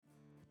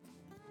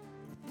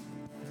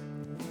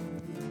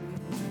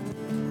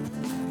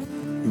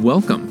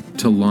Welcome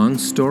to Long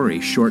Story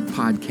Short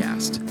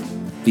Podcast,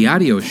 the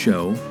audio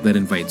show that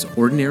invites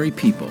ordinary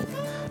people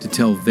to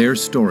tell their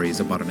stories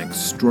about an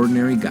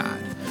extraordinary God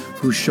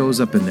who shows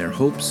up in their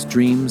hopes,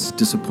 dreams,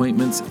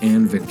 disappointments,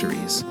 and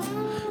victories.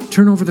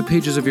 Turn over the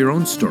pages of your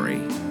own story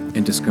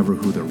and discover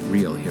who the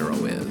real hero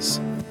is.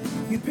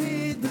 You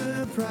paid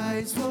the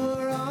price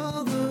for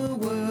all the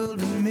world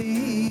and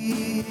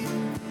me.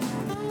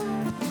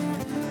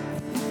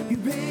 You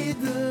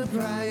paid the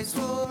price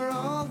for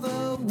all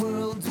the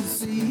world to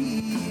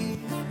see.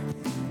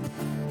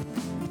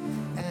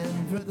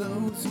 And for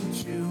those who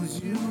choose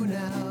you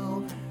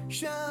now,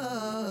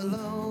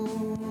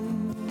 shalom.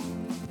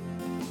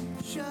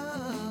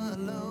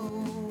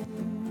 Shalom.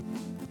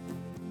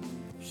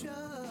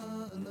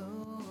 Shalom.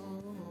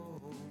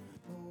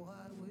 Oh,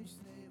 I wish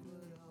they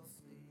would all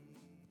see.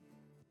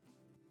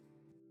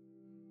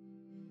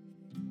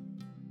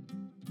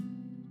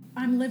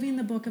 I'm living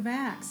the book of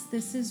Acts.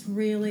 This is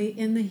really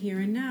in the here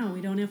and now.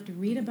 We don't have to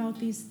read about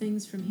these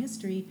things from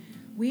history.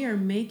 We are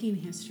making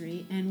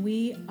history, and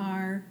we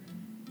are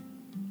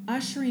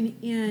ushering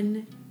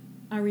in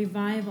a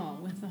revival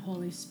with the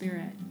Holy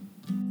Spirit.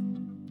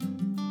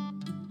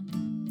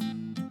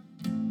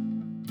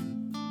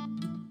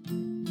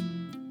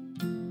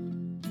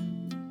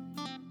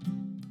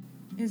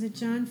 Is it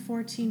John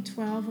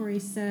 14:12 where he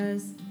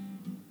says,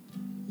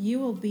 "You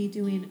will be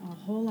doing a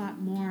whole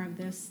lot more of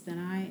this than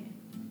I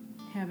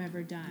have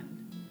ever done.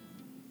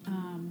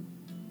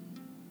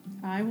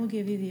 I will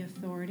give you the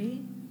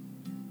authority,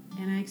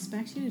 and I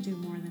expect you to do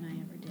more than I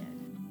ever did."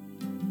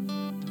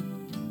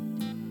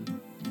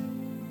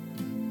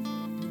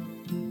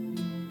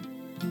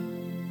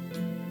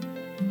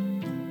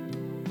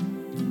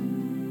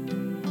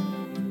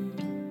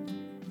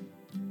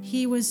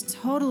 He was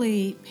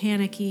totally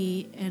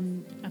panicky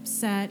and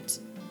upset,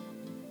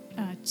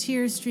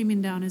 tears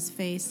streaming down his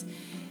face.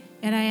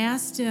 And I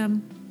asked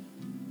him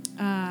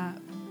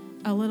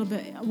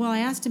I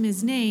asked him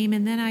his name,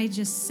 and then I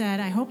just said,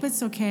 I hope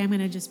it's okay, I'm going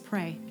to just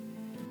pray.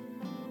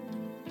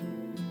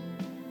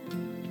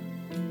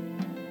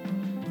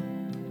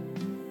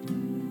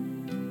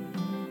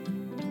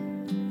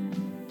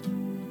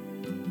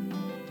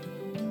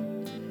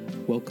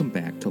 Welcome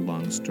back to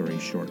Long Story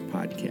Short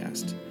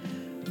Podcast.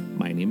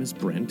 My name is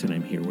Brent, and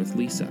I'm here with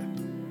Lisa.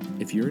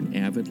 If you're an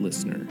avid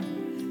listener,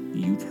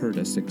 you've heard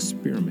us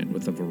experiment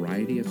with a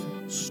variety of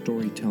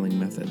storytelling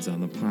methods on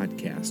the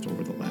podcast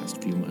over the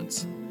last few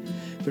months.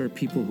 There are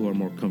people who are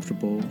more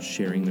comfortable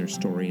sharing their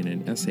story in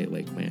an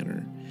essay-like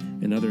manner,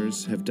 and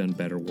others have done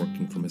better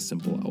working from a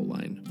simple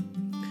outline.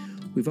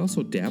 We've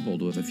also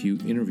dabbled with a few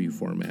interview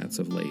formats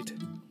of late.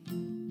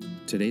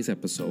 Today's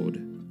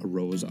episode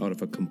arose out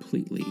of a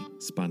completely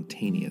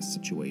spontaneous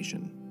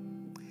situation.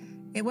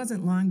 It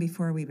wasn't long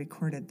before we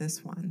recorded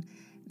this one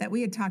that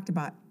we had talked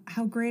about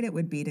how great it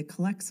would be to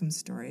collect some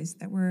stories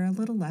that were a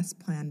little less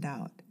planned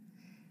out.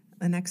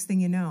 The next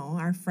thing you know,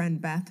 our friend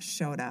Beth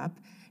showed up,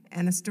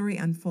 and a story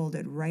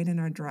unfolded right in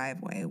our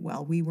driveway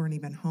while we weren't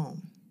even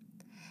home.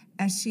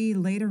 As she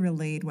later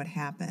relayed what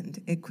happened,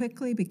 it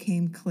quickly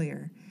became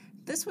clear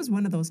this was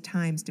one of those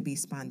times to be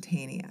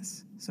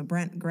spontaneous. So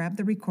Brent grabbed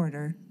the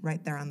recorder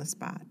right there on the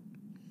spot.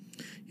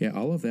 Yeah,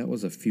 all of that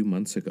was a few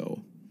months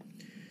ago.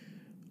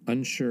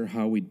 Unsure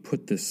how we'd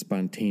put this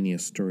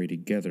spontaneous story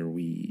together,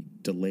 we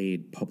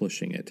delayed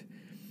publishing it.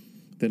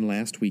 Then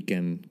last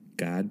weekend,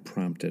 God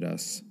prompted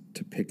us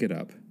to pick it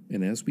up,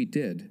 and as we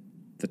did,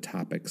 the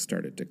topic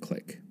started to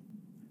click.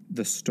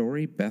 The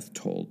story Beth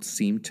told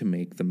seemed to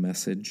make the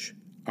message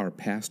our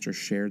pastor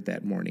shared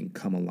that morning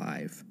come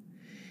alive.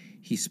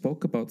 He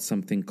spoke about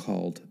something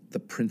called the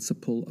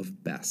principle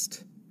of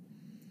best.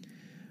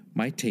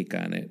 My take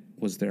on it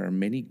was there are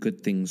many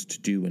good things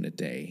to do in a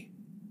day,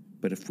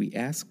 but if we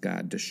ask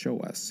God to show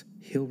us,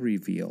 He'll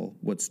reveal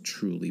what's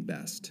truly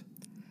best.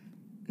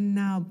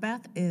 Now,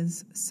 Beth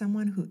is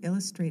someone who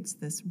illustrates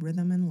this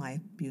rhythm in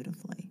life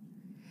beautifully.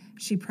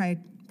 She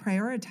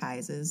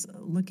prioritizes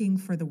looking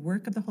for the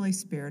work of the Holy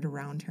Spirit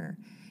around her.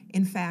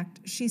 In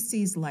fact, she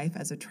sees life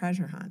as a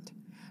treasure hunt,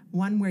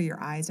 one where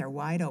your eyes are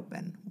wide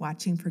open,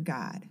 watching for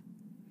God.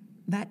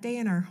 That day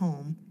in our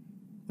home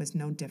was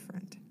no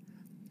different.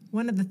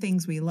 One of the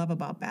things we love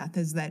about Beth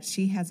is that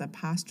she has a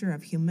posture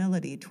of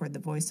humility toward the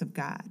voice of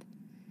God.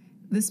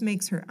 This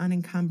makes her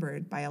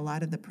unencumbered by a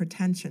lot of the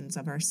pretensions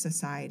of our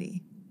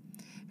society.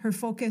 Her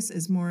focus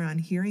is more on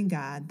hearing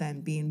God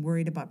than being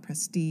worried about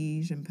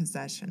prestige and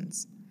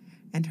possessions.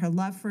 And her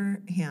love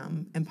for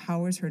Him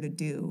empowers her to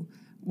do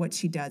what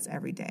she does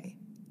every day.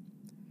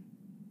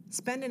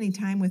 Spend any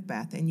time with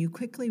Beth, and you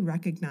quickly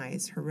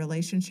recognize her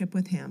relationship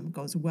with Him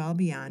goes well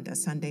beyond a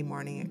Sunday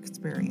morning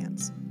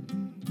experience.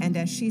 And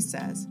as she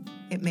says,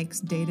 it makes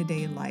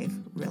day-to-day life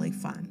really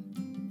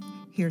fun.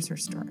 Here's her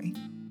story.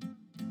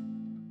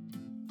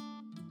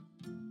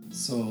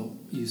 So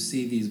you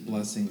see these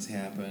blessings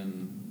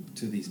happen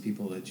to these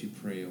people that you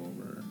pray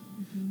over.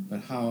 Mm-hmm.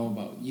 But how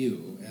about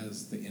you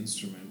as the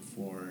instrument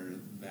for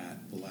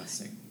that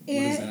blessing? What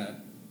is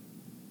that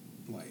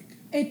like?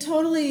 It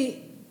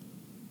totally,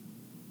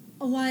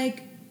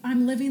 like,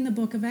 I'm living the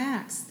book of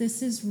Acts.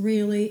 This is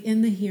really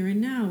in the here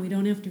and now. We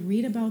don't have to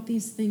read about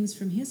these things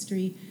from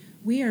history.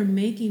 We are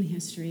making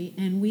history,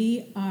 and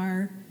we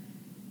are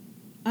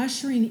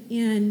ushering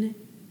in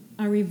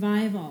a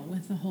revival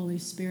with the Holy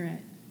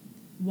Spirit,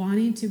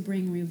 wanting to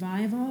bring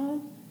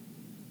revival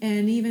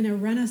and even a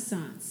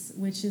renaissance,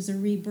 which is a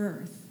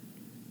rebirth.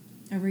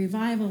 A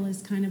revival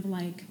is kind of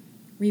like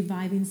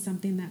reviving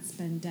something that's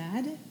been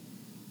dead,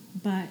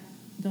 but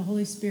the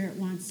Holy Spirit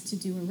wants to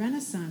do a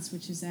renaissance,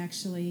 which is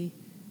actually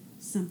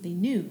something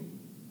new,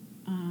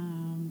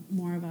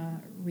 more of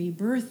a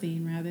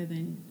rebirthing rather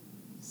than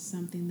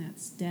something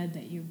that's dead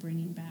that you're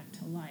bringing back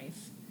to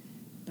life,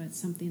 but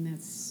something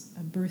that's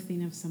a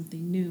birthing of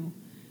something new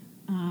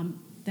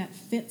that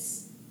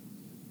fits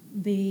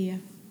the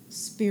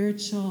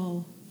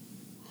spiritual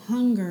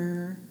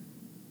hunger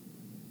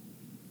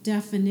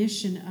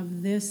definition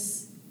of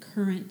this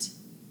current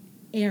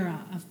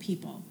era of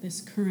people, this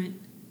current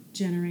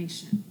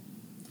generation.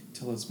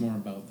 Tell us more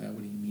about that.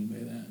 What do you mean by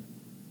that?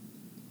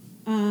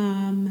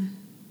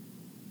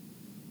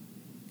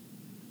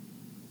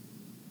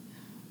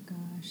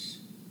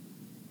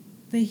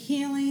 The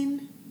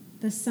healing,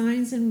 the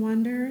signs and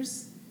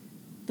wonders,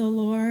 the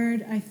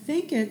Lord, I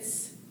think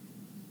is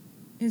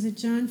it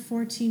John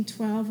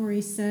 14:12, where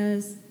he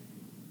says,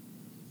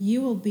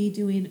 you will be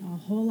doing a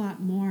whole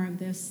lot more of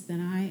this than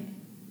I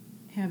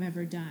have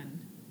ever done.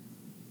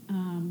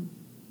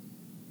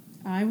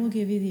 I will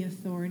give you the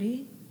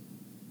authority,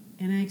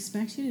 and I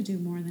expect you to do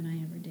more than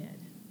I ever did.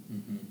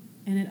 Mm-hmm.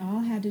 And it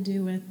all had to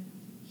do with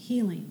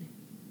healing.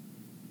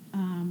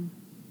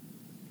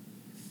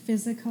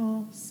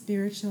 Physical,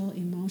 spiritual,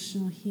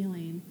 emotional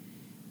healing.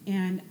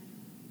 And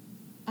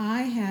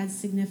I had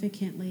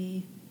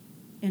significantly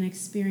an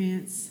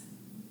experience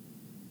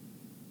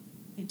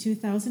in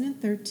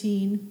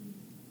 2013,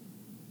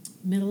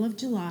 middle of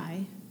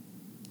July,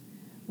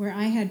 where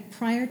I had,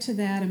 prior to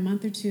that, a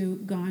month or two,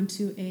 gone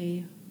to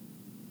a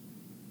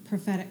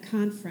prophetic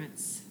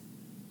conference.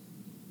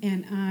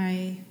 And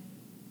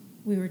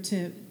we were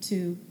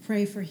to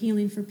pray for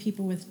healing for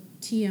people with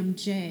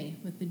TMJ,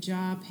 with the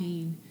jaw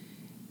pain.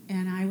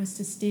 And I was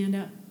to stand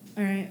up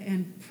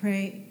and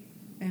pray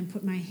and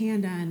put my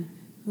hand on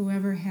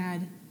whoever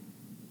had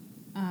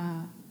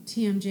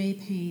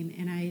TMJ pain.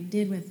 And I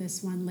did with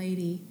this one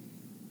lady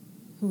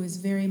who was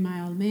very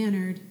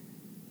mild-mannered.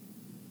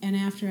 And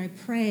after I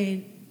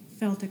prayed,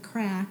 felt a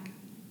crack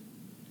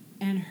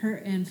and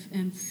heard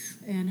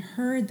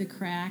the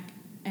crack.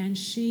 And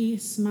she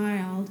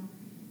smiled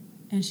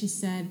and she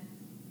said,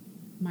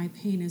 my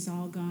pain is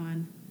all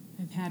gone.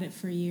 I've had it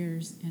for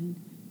years and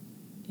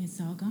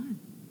it's all gone.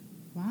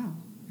 Wow.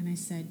 And I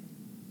said,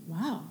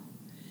 wow.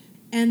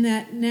 And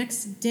that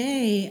next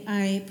day,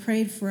 I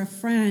prayed for a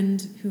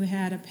friend who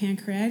had a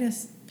pancreatic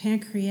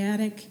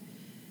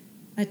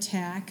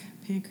attack,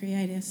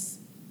 pancreatitis.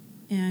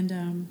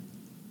 And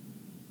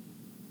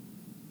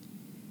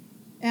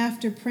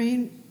after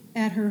praying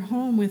at her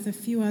home with a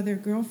few other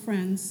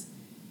girlfriends,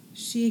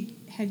 she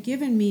had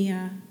given me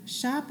a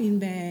shopping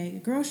bag, a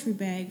grocery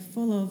bag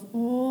full of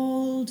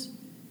old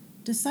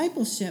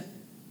discipleship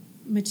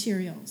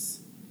materials.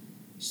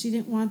 She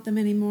didn't want them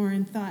anymore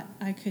and thought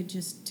I could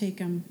just take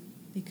them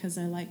because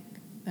I like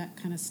that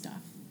kind of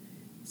stuff.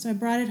 So I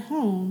brought it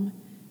home,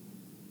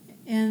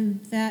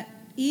 and that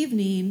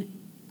evening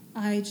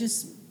I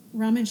just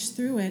rummaged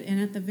through it,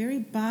 and at the very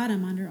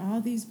bottom, under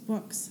all these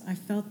books, I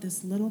felt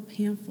this little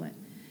pamphlet.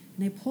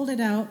 And I pulled it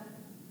out,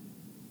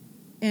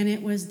 and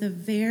it was the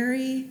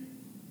very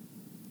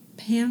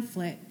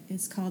pamphlet.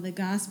 It's called The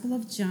Gospel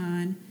of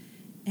John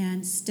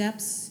and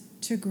Steps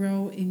to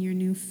Grow in Your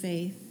New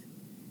Faith,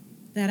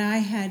 that I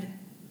had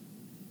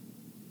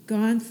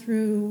gone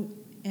through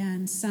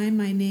and signed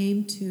my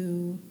name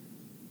to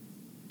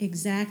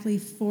exactly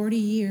 40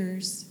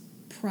 years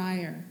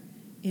prior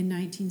in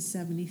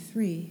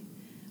 1973.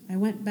 I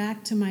went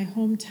back to my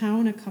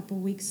hometown a couple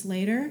weeks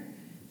later,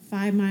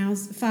 5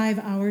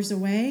 hours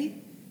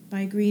away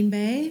by Green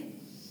Bay,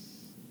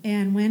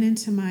 and went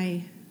into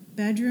my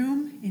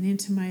bedroom and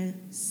into my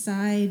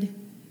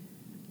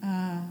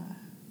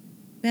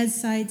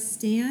bedside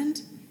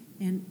stand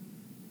and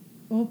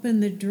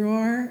opened the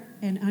drawer,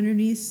 and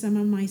underneath some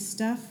of my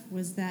stuff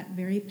was that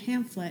very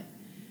pamphlet,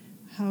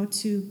 How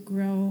to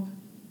Grow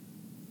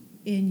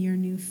in Your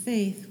New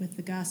Faith with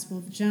the Gospel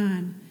of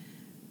John,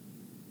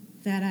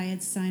 that I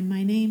had signed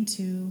my name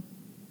to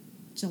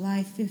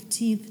July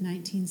 15th,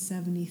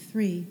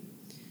 1973.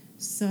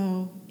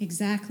 So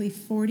exactly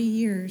 40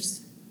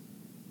 years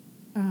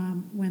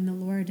when the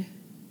Lord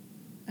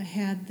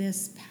had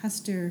this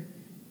pastor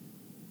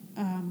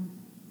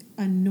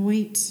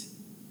anoint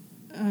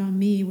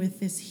me with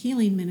this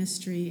healing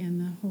ministry,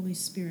 and the Holy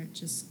Spirit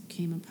just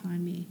came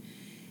upon me.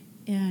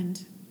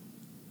 And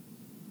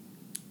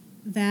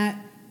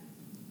that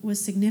was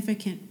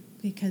significant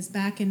because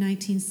back in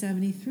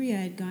 1973 I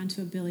had gone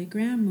to a Billy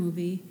Graham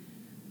movie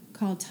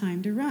called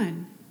Time to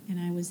Run, and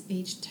I was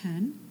age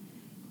 10,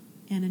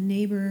 and a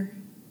neighbor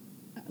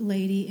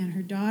lady and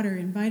her daughter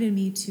invited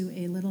me to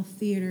a little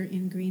theater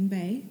in Green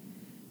Bay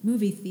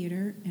movie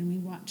theater, and we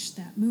watched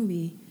that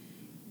movie.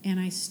 And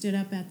I stood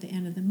up at the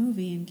end of the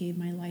movie and gave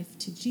my life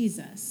to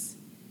Jesus.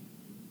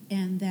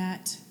 And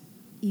that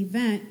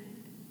event,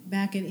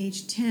 back at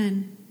age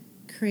 10,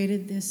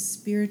 created this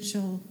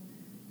spiritual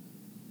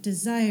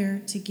desire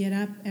to get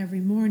up every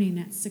morning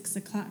at 6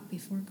 o'clock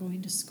before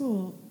going to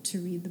school to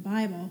read the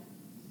Bible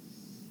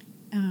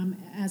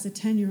as a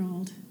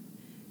 10-year-old.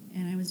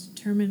 And I was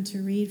determined to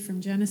read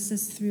from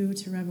Genesis through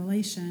to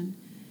Revelation.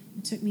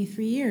 It took me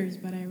 3 years,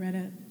 but I read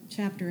a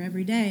chapter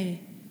every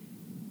day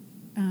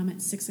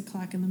at 6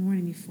 o'clock in the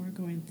morning before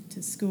going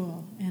to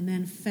school. And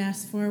then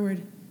fast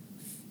forward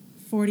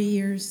 40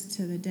 years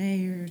to the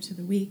day or to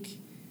the week,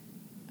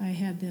 I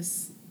had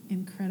this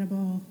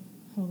incredible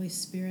Holy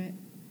Spirit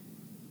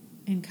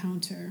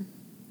encounter.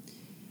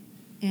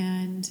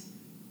 And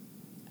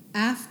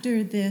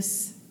after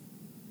this,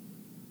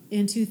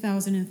 in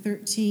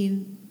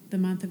 2013, the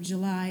month of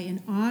July,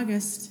 in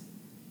August,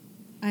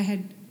 I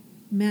had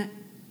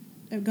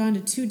gone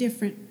to 2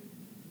 different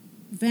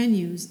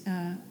venues,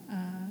 a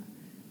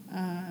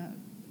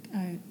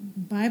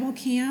Bible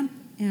camp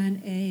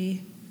and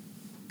a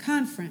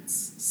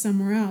conference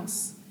somewhere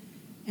else.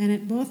 And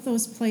at both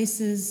those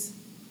places,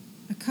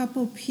 a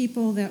couple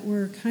people that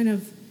were kind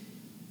of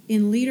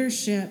in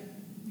leadership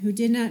who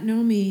did not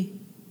know me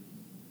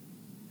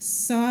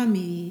saw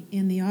me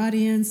in the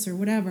audience or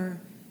whatever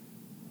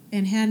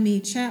and had me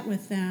chat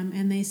with them,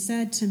 and they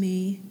said to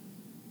me,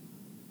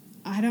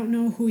 I don't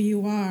know who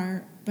you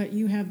are, but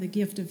you have the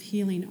gift of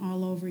healing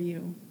all over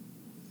you.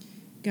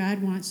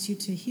 God wants you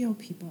to heal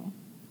people.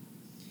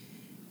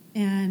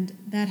 And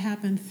that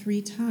happened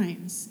 3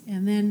 times.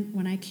 And then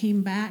when I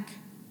came back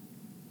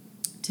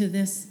to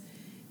this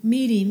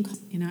meeting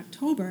in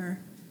October,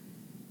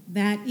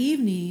 that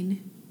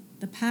evening,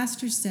 the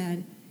pastor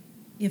said,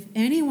 if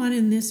anyone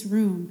in this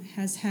room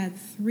has had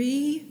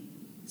 3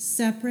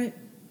 separate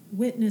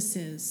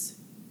witnesses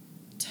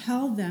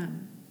tell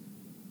them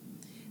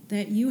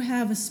that you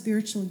have a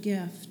spiritual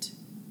gift,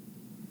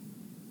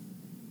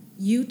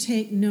 you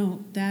take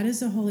note. That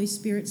is the Holy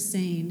Spirit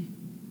saying,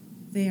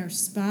 they are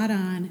spot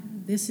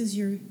on. This is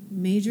your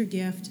major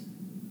gift.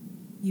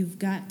 You've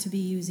got to be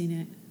using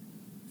it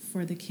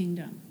for the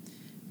kingdom.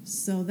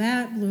 So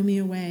that blew me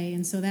away.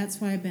 And so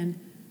that's why I've been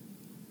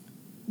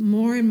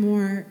more and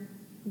more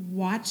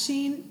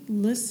watching,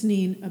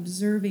 listening,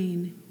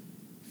 observing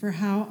for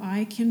how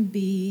I can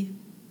be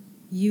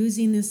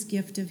using this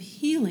gift of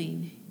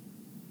healing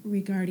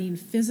regarding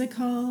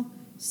physical,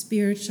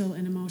 spiritual,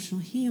 and emotional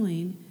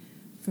healing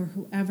for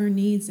whoever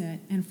needs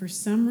it. And for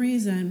some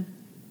reason,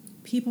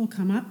 people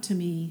come up to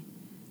me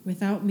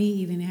without me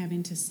even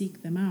having to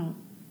seek them out.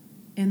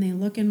 And they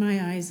look in my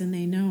eyes and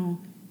they know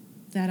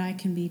that I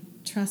can be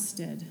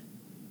trusted.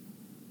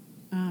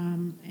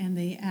 And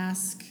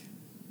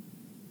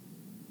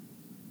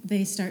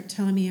they start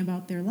telling me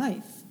about their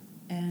life.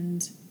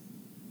 And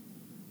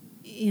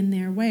in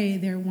their way,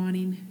 they're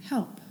wanting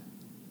help.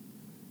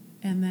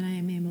 And then I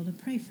am able to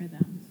pray for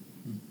them.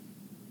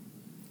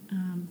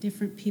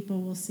 Different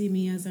people will see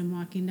me as I'm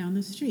walking down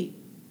the street.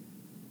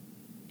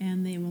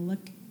 And they will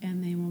look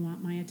and they will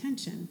want my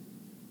attention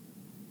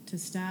to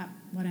stop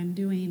what I'm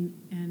doing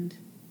and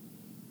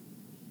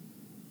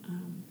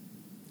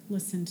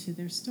listen to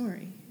their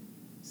story.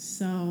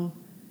 So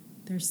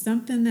there's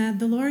something that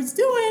the Lord's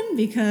doing,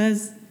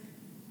 because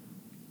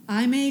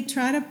I may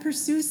try to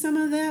pursue some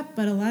of that,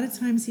 but a lot of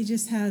times he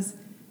just has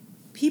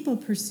people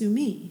pursue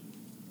me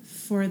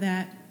for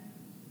that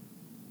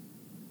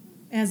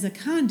as a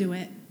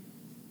conduit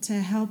to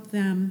help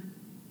them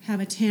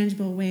have a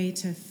tangible way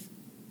to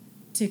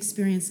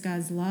experience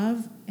God's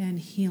love and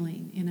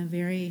healing in a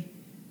very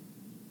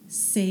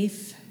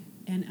safe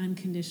and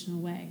unconditional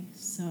way.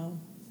 So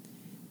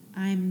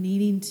I'm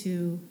needing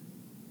to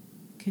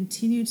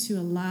continue to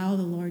allow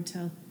the Lord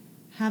to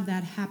have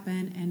that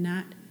happen and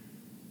not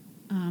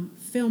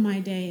fill my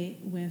day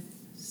with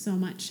so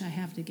much I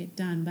have to get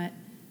done.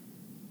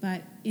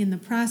 But in the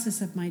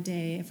process of my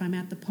day, if I'm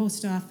at the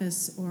post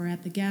office or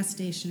at the gas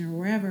station or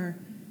wherever,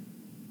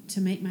 to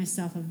make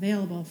myself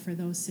available for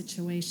those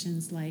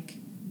situations like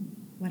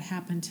what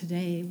happened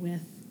today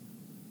with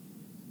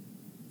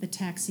the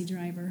taxi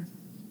driver.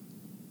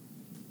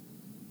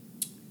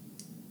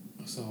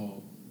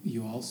 So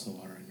you also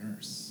are a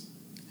nurse.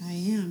 I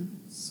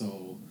am.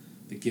 So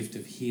the gift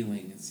of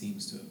healing, it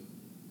seems to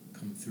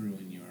come through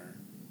in your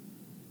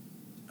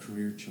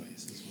career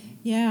choice as well.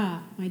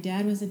 Yeah, my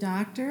dad was a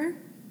doctor,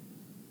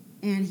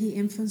 and he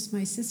influenced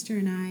my sister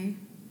and I.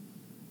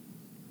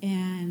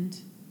 And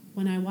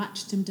when I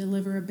watched him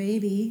deliver a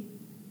baby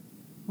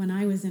when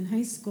I was in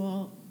high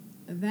school,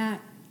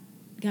 that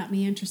got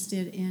me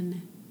interested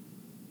in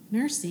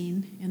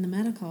nursing in the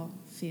medical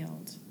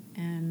field.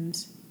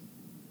 And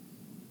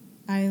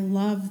I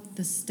love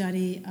the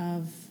study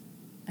of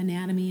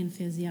anatomy and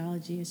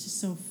physiology. It's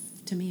just so,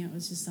 to me, it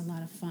was just a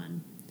lot of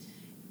fun.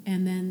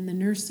 And then the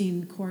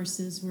nursing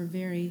courses were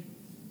very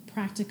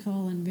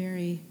practical and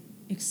very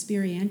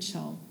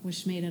experiential,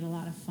 which made it a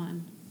lot of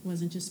fun. It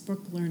wasn't just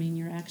book learning.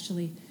 You're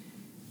actually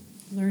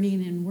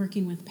learning and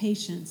working with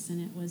patients,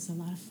 and it was a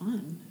lot of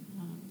fun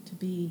to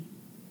be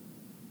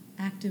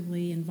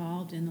actively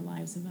involved in the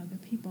lives of other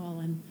people.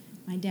 And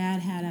my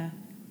dad had a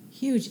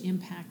huge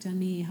impact on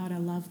me, how to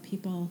love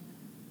people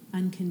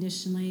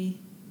unconditionally,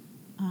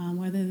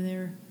 whether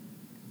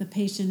the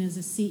patient is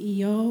a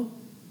CEO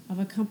of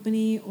a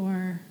company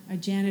or a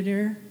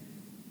janitor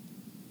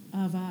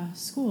of a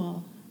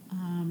school,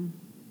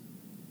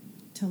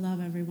 to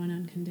love everyone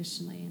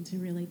unconditionally and to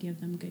really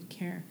give them good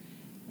care.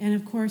 And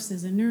of course,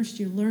 as a nurse,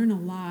 you learn a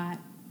lot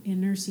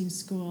in nursing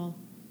school,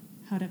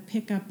 how to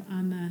pick up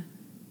on the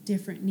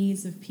different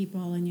needs of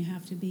people, and you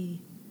have to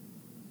be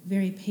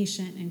very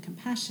patient and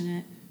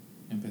compassionate.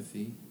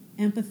 Empathy,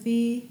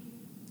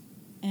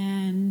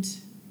 and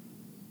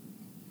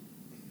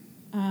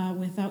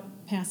without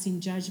passing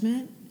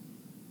judgment,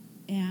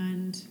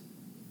 and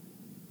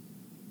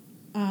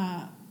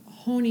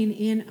honing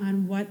in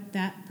on what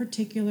that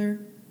particular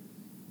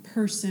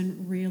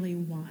person really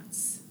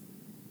wants.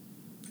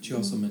 But you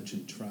also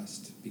mentioned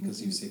trust,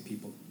 because you say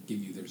people give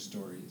you their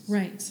stories.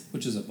 Right.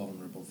 Which is a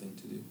vulnerable thing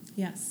to do.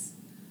 Yes.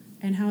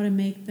 And how to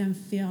make them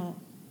feel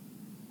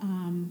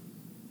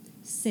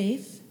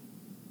safe.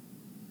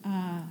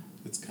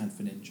 It's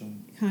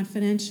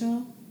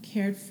confidential.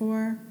 Cared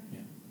for. Yeah.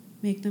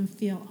 Make them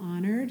feel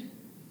honored,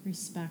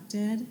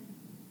 respected.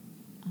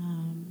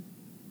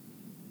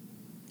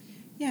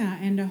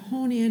 And to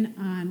hone in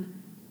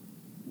on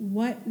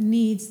what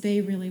needs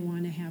they really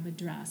want to have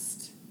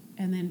addressed,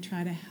 and then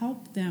try to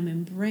help them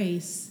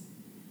embrace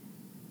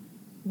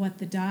what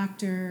the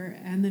doctor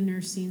and the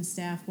nursing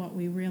staff, what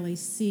we really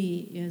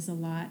see is a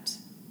lot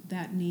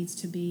that needs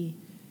to be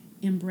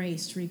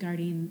embraced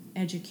regarding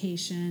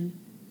education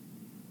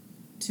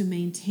to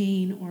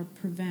maintain or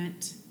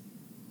prevent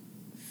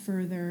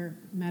further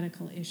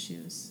medical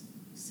issues,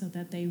 so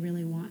that they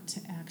really want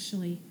to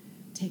actually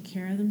take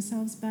care of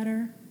themselves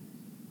better.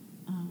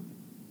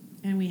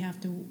 And we have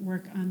to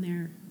work on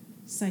their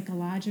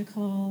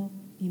psychological,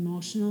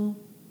 emotional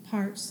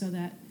parts, so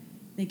that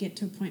they get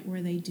to a point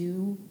where they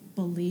do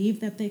believe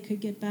that they could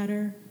get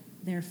better,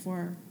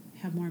 therefore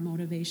have more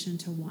motivation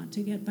to want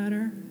to get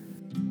better.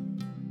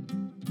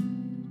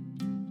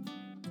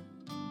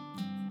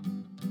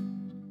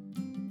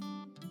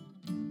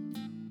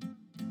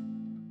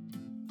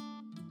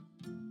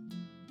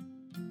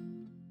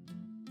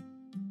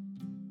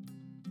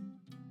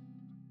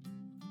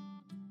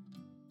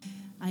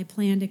 I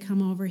planned to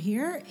come over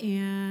here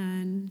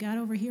and got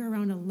over here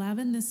around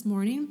 11 this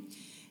morning,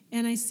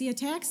 and I see a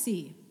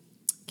taxi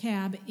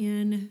cab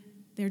in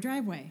their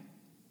driveway.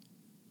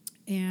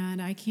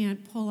 And I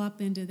can't pull up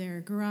into their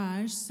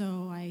garage,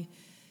 so I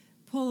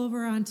pull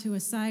over onto a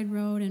side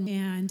road,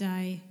 and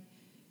I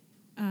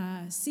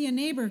see a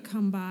neighbor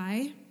come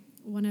by,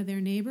 one of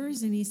their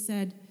neighbors, and he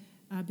said,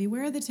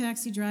 beware the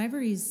taxi driver.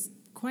 He's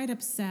quite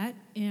upset,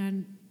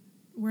 and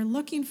we're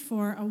looking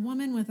for a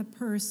woman with a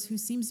purse who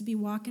seems to be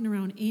walking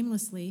around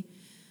aimlessly,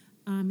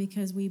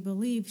 because we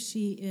believe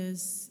she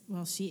is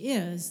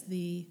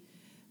the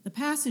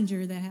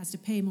passenger that has to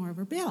pay more of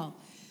her bill.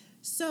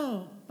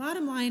 So,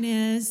 bottom line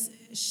is,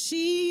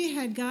 she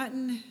had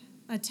gotten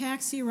a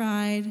taxi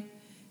ride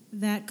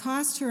that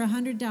cost her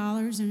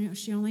 $100, and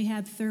she only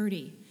had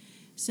 $30.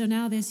 So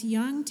now this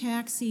young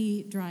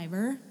taxi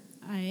driver,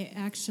 I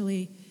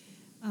actually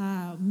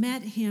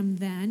met him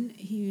then.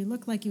 He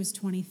looked like he was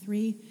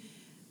 23,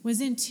 was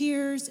in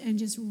tears and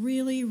just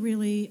really,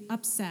 really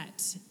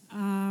upset.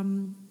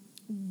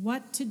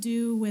 What to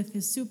do with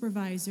his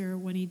supervisor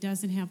when he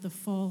doesn't have the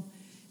full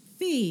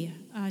fee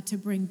to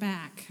bring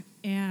back.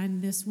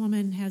 And this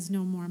woman has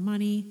no more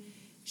money.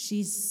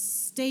 She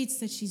states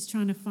that she's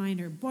trying to find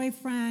her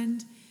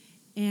boyfriend,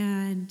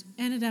 and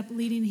ended up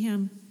leading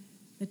him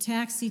the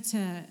taxi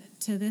to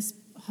this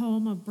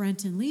home of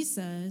Brent and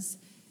Lisa's,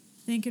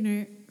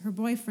 thinking her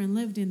boyfriend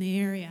lived in the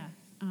area.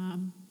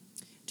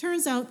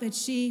 Turns out that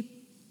she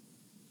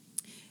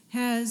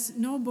has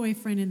no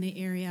boyfriend in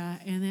the area,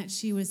 and that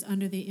she was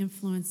under the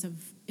influence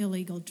of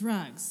illegal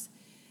drugs.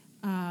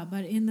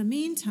 But in the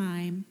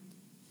meantime,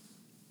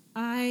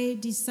 I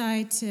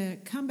decide to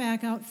come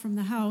back out from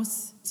the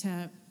house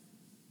to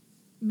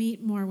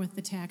meet more with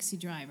the taxi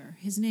driver.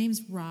 His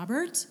name's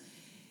Robert,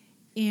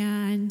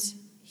 and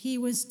he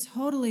was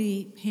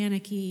totally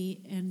panicky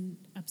and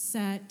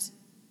upset,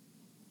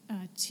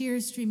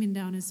 tears streaming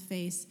down his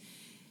face.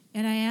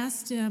 And I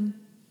asked him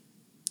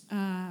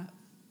I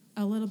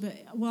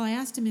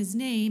asked him his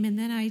name, and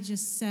then I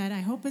just said,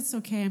 I hope it's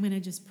okay, I'm going to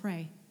just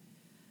pray.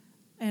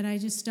 And I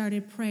just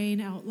started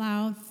praying out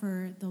loud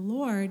for the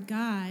Lord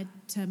God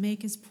to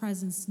make his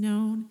presence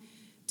known,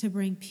 to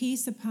bring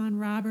peace upon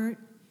Robert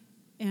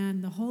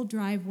and the whole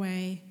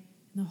driveway,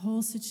 and the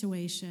whole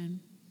situation,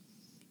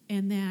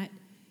 and that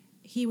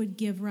he would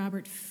give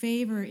Robert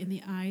favor in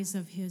the eyes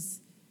of his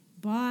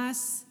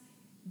boss,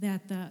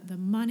 that the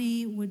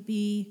money would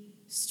be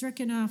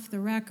stricken off the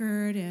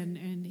record,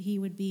 and he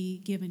would be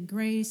given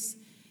grace,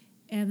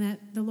 and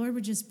that the Lord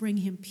would just bring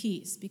him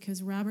peace,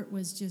 because Robert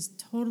was just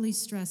totally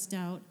stressed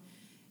out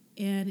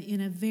and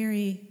in a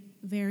very,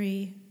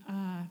 very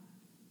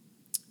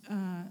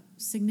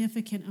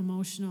significant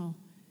emotional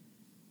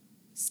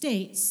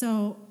state.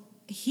 So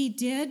he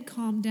did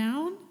calm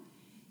down,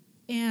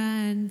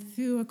 and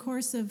through a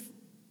course of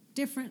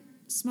different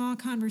small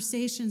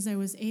conversations, I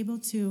was able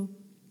to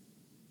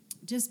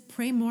just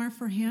pray more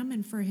for him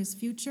and for his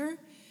future.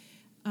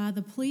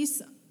 The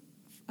police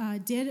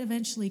did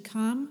eventually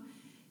come.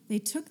 They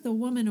took the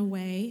woman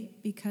away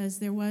because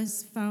there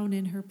was found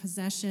in her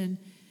possession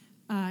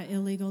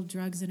illegal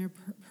drugs in her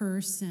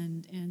purse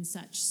and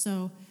such.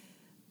 So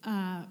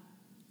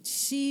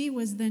she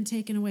was then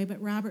taken away,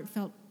 but Robert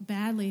felt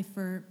badly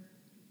for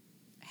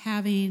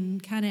having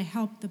kind of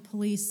helped the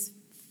police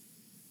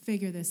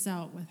figure this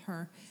out with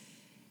her,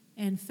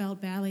 and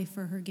felt badly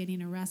for her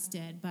getting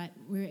arrested. But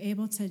we were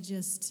able to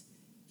just,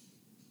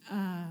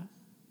 I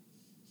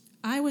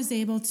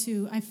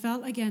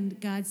felt again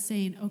God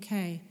saying,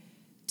 okay,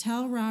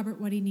 tell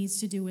Robert what he needs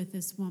to do with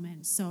this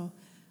woman. So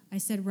I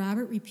said,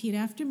 Robert, repeat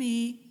after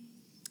me.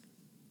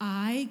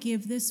 I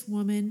give this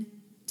woman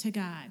to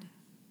God.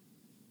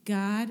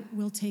 God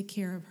will take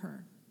care of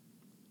her.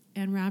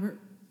 And Robert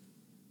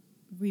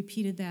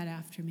repeated that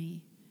after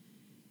me.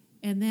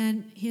 And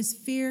then his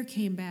fear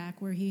came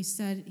back, where he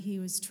said he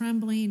was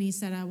trembling. He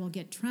said, I will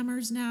get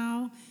tremors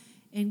now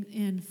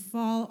and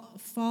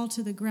fall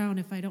to the ground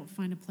if I don't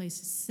find a place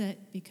to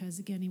sit, because,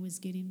 again, he was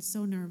getting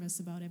so nervous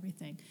about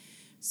everything.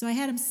 So I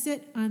had him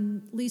sit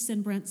on Lisa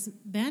and Brent's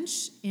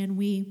bench,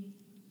 and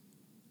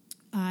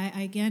I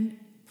again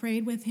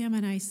prayed with him,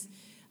 and I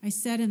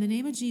said, in the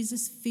name of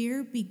Jesus,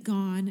 fear be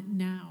gone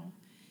now.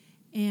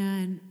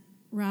 And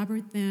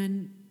Robert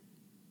then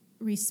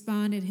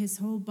responded. His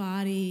whole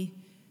body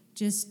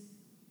just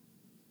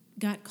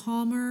got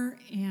calmer,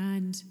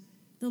 and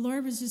the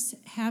Lord was just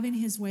having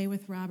his way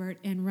with Robert,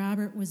 and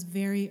Robert was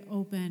very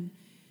open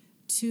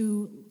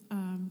to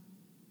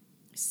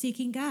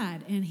seeking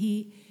God. And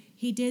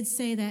he did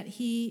say that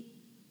he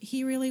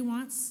really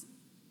wants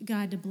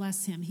God to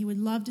bless him. He would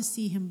love to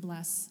see him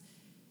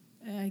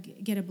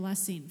get a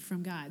blessing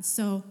from God.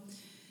 So,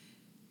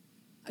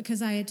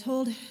 because I had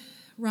told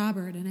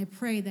Robert, and I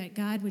prayed that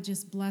God would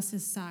just bless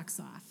his socks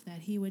off, that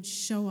he would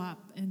show up,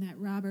 and that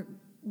Robert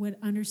would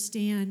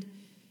understand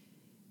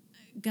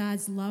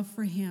God's love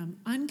for him,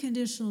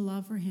 unconditional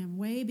love for him,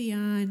 way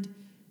beyond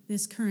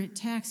this current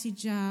taxi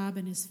job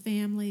and his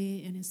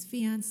family and his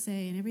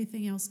fiance and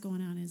everything else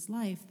going on in his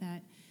life,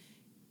 that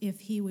if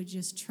he would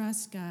just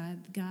trust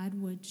God, God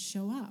would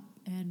show up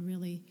and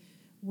really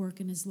work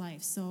in his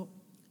life. So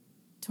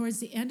towards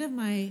the end of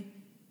my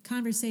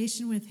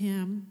conversation with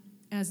him,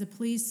 as the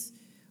police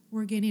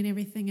were getting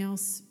everything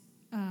else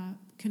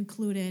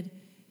concluded,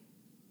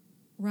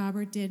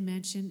 Robert did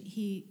mention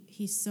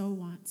he so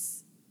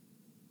wants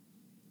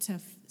to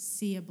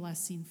see a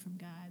blessing from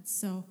God.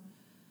 So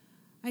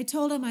I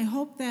told him I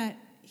hope that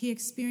he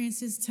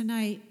experiences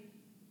tonight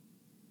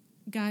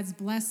God's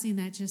blessing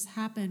that just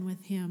happened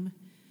with him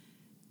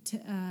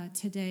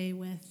today,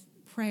 with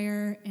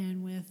prayer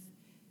and with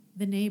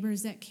the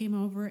neighbors that came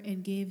over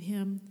and gave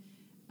him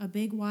a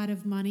big wad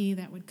of money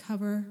that would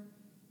cover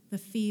the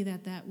fee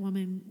that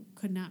woman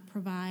could not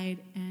provide,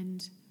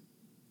 and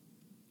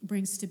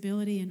bring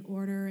stability and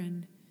order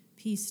and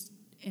peace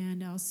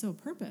and also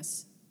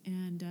purpose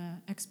and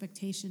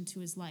expectation to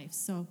his life.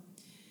 So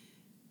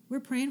we're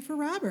praying for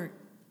Robert.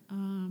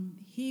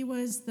 He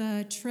was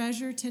the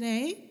treasure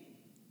today.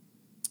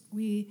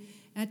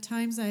 At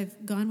times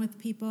I've gone with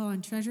people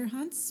on treasure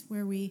hunts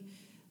where we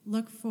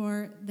look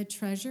for the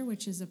treasure,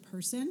 which is a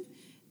person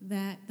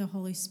that the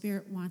Holy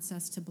Spirit wants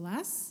us to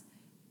bless,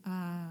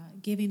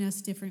 giving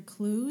us different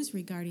clues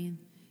regarding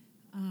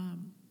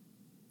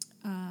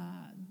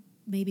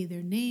maybe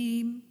their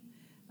name,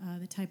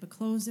 the type of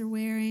clothes they're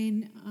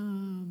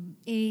wearing,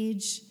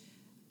 age,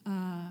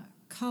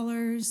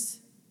 colors,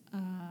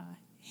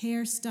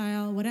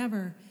 hairstyle,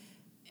 whatever.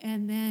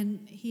 And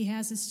then he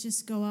has us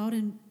just go out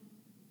and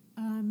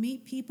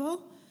meet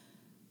people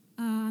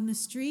on the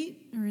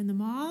street or in the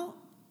mall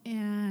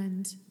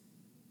and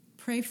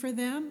pray for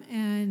them.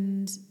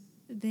 And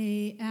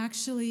they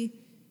actually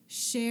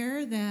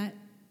share that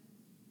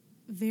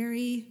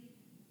very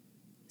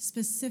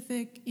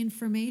specific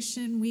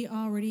information we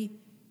already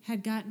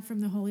had gotten from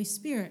the Holy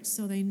Spirit,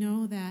 so they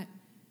know that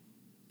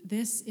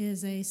this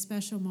is a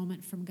special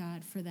moment from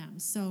God for them.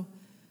 So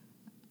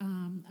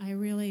I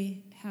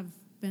really have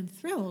been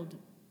thrilled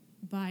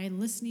by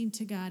listening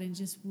to God and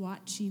just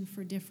watching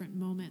for different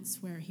moments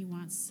where he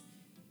wants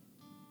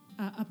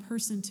a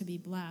person to be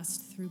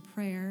blessed through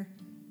prayer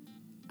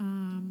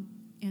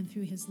and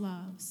through his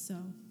love. So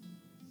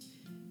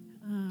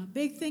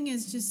big thing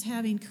is just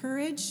having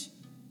courage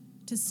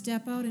to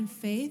step out in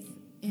faith.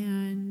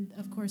 And,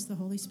 of course, the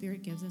Holy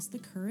Spirit gives us the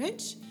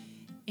courage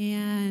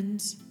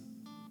and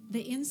the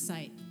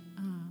insight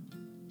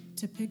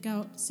to pick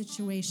out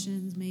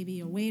situations, maybe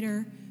a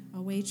waiter,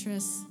 a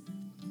waitress,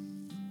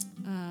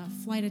 a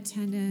flight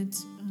attendant,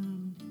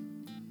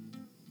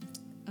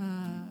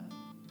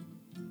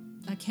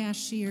 a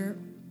cashier,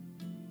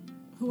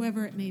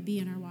 whoever it may be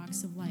in our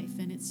walks of life.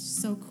 And it's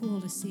so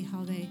cool to see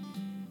how they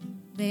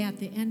at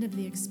the end of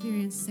the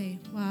experience say,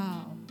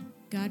 wow,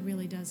 God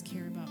really does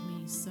care about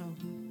me. So,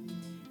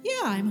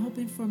 yeah, I'm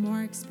hoping for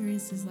more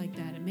experiences like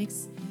that.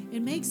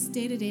 It makes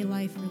day-to-day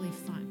life really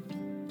fun.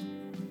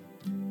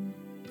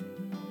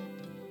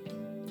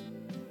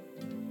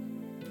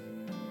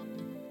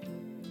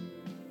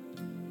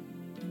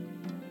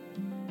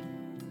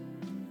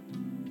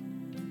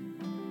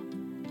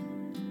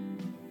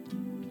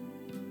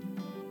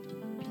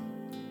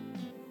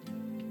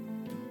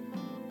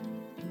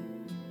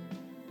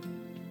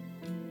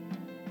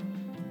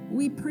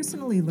 We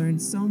personally learned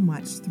so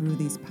much through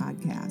these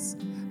podcasts.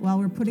 While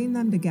we're putting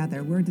them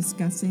together, we're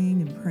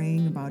discussing and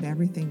praying about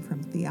everything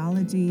from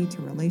theology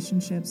to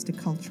relationships to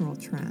cultural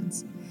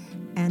trends.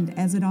 And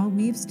as it all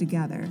weaves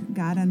together,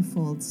 God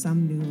unfolds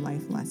some new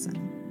life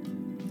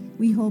lesson.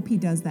 We hope He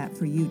does that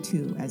for you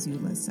too as you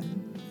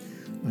listen.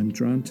 I'm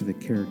drawn to the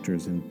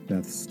characters in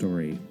Beth's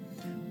story.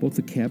 Both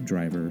the cab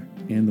driver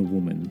and the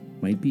woman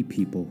might be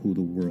people who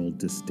the world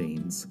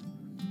disdains.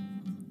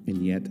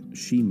 And yet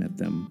she met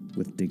them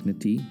with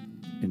dignity,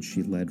 and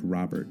she led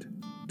Robert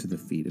to the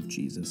feet of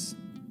Jesus.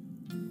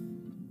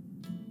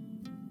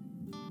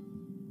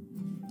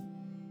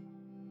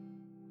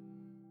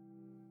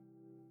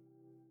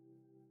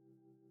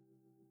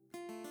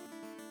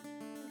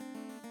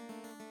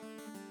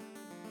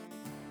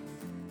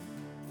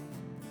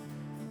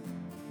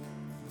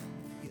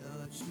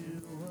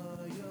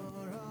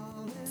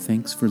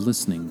 Thanks for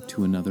listening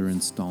to another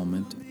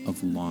installment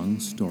of Long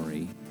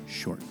Story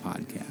Short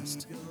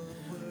Podcast.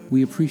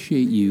 We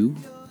appreciate you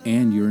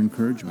and your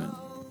encouragement.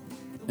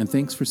 And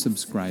thanks for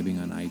subscribing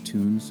on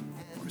iTunes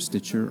or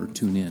Stitcher or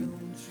TuneIn.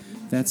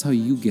 That's how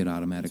you get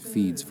automatic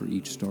feeds for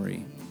each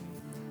story.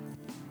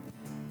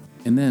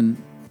 And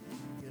then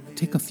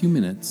take a few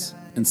minutes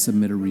and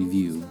submit a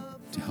review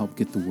to help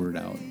get the word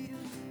out.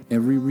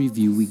 Every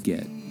review we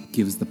get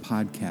gives the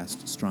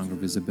podcast stronger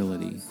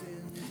visibility.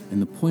 And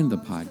the point of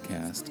the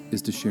podcast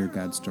is to share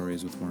God's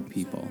stories with more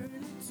people.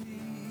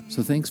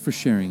 So thanks for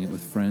sharing it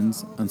with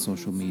friends on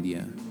social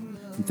media.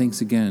 And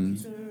thanks again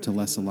to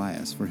Les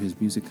Elias for his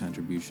music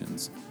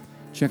contributions.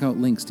 Check out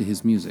links to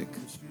his music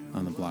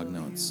on the blog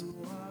notes.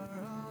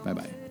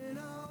 Bye-bye.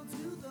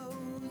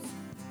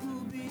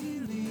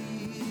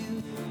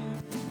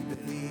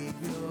 Believe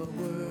your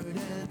word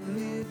and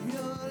live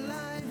your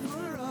life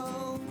for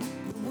all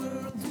the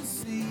world to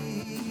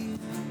see.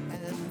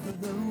 And for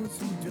those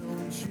who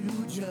don't,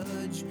 you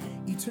judge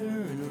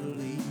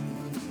eternally.